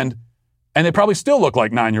still attend, and they probably still look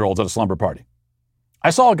like 9-year-olds at a slumber party. I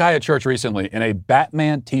saw a guy at church recently in a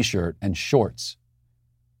Batman t-shirt and shorts.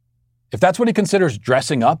 If that's what he considers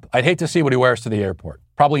dressing up, I'd hate to see what he wears to the airport.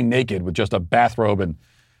 Probably naked with just a bathrobe and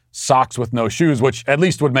socks with no shoes, which at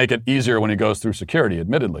least would make it easier when he goes through security,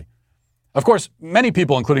 admittedly. Of course, many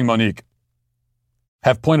people, including Monique,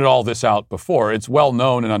 have pointed all this out before. It's well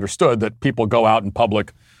known and understood that people go out in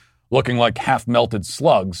public looking like half-melted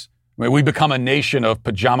slugs. I mean, we become a nation of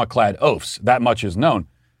pajama-clad oafs. That much is known.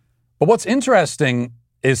 But what's interesting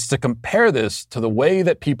is to compare this to the way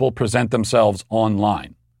that people present themselves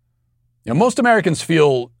online. You know, most Americans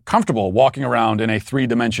feel comfortable walking around in a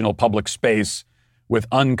three-dimensional public space with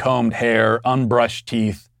uncombed hair, unbrushed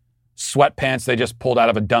teeth, sweatpants they just pulled out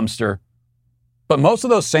of a dumpster. But most of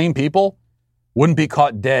those same people wouldn't be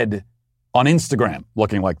caught dead on Instagram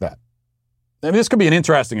looking like that. I mean, this could be an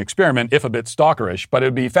interesting experiment, if a bit stalkerish, but it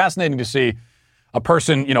would be fascinating to see a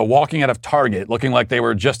person, walking out of Target looking like they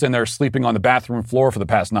were just in there sleeping on the bathroom floor for the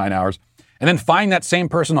past 9 hours, and then find that same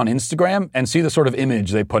person on Instagram and see the sort of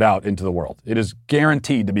image they put out into the world. It is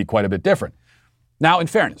guaranteed to be quite a bit different. Now, in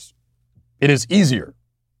fairness, it is easier,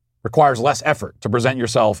 requires less effort to present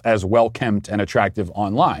yourself as well-kempt and attractive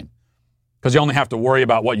online, because you only have to worry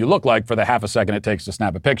about what you look like for the half a second it takes to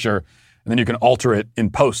snap a picture, and then you can alter it in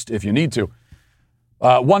post if you need to.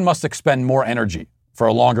 One must expend more energy for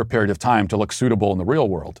a longer period of time to look suitable in the real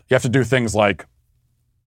world. You have to do things like,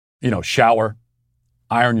 shower,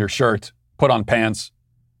 iron your shirt, put on pants.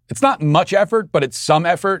 It's not much effort, but it's some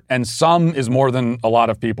effort, and some is more than a lot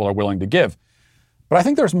of people are willing to give. But I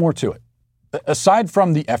think there's more to it. Aside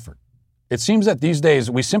from the effort, it seems that these days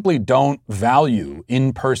we simply don't value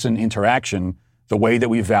in-person interaction the way that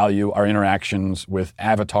we value our interactions with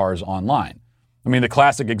avatars online. I mean, the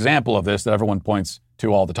classic example of this that everyone points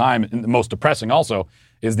to all the time, and the most depressing also,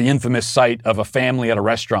 is the infamous sight of a family at a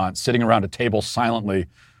restaurant sitting around a table silently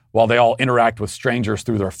while they all interact with strangers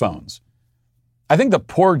through their phones. I think the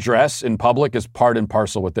poor dress in public is part and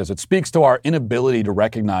parcel with this. It speaks to our inability to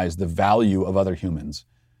recognize the value of other humans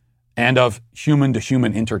and of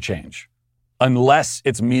human-to-human interchange, unless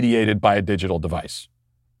it's mediated by a digital device.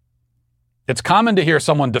 It's common to hear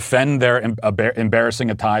someone defend their embarrassing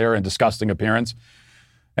attire and disgusting appearance.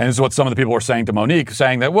 And this is what some of the people were saying to Monique,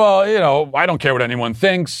 saying that, I don't care what anyone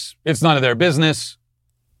thinks. It's none of their business.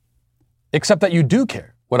 Except that you do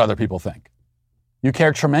care what other people think. You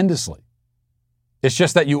care tremendously. It's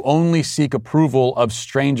just that you only seek approval of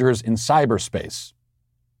strangers in cyberspace.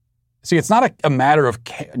 See, it's not a matter of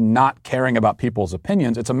not caring about people's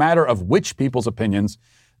opinions. It's a matter of which people's opinions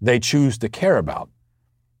they choose to care about.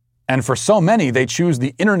 And for so many, they choose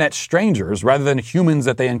the internet strangers rather than humans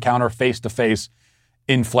that they encounter face-to-face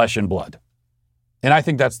in flesh and blood. And I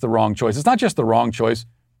think that's the wrong choice. It's not just the wrong choice.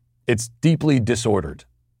 It's deeply disordered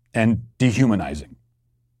and dehumanizing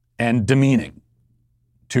and demeaning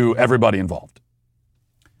to everybody involved.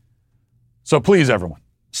 So please, everyone,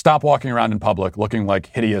 stop walking around in public looking like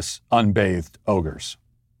hideous, unbathed ogres.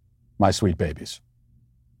 My sweet babies.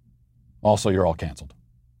 Also, you're all canceled.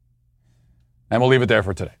 And we'll leave it there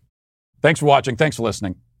for today. Thanks for watching. Thanks for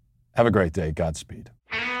listening. Have a great day. Godspeed.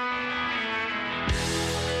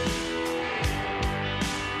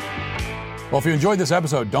 Well, if you enjoyed this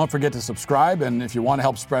episode, don't forget to subscribe. And if you want to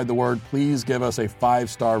help spread the word, please give us a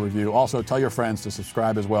 5-star review. Also, tell your friends to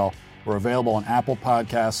subscribe as well. We're available on Apple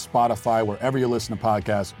Podcasts, Spotify, wherever you listen to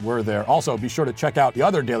podcasts. We're there. Also, be sure to check out the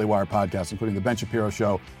other Daily Wire podcasts, including The Ben Shapiro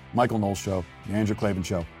Show, Michael Knowles Show, The Andrew Klavan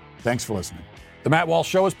Show. Thanks for listening. The Matt Walsh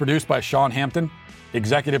Show is produced by Sean Hampton,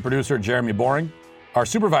 executive producer Jeremy Boring. Our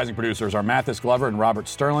supervising producers are Mathis Glover and Robert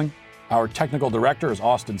Sterling. Our technical director is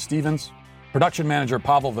Austin Stevens. Production manager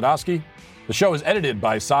Pavel Vodosky. The show is edited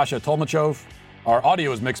by Sasha Tolmachov. Our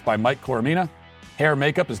audio is mixed by Mike Coromina. Hair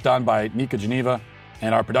makeup is done by Nika Geneva.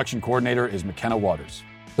 And our production coordinator is McKenna Waters.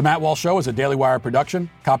 The Matt Walsh Show is a Daily Wire production.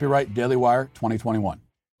 Copyright Daily Wire 2021.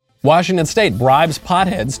 Washington State bribes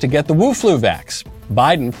potheads to get the Wu flu vax.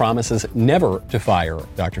 Biden promises never to fire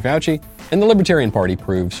Dr. Fauci. And the Libertarian Party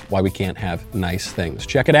proves why we can't have nice things.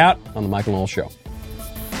 Check it out on The Michael Knowles Show.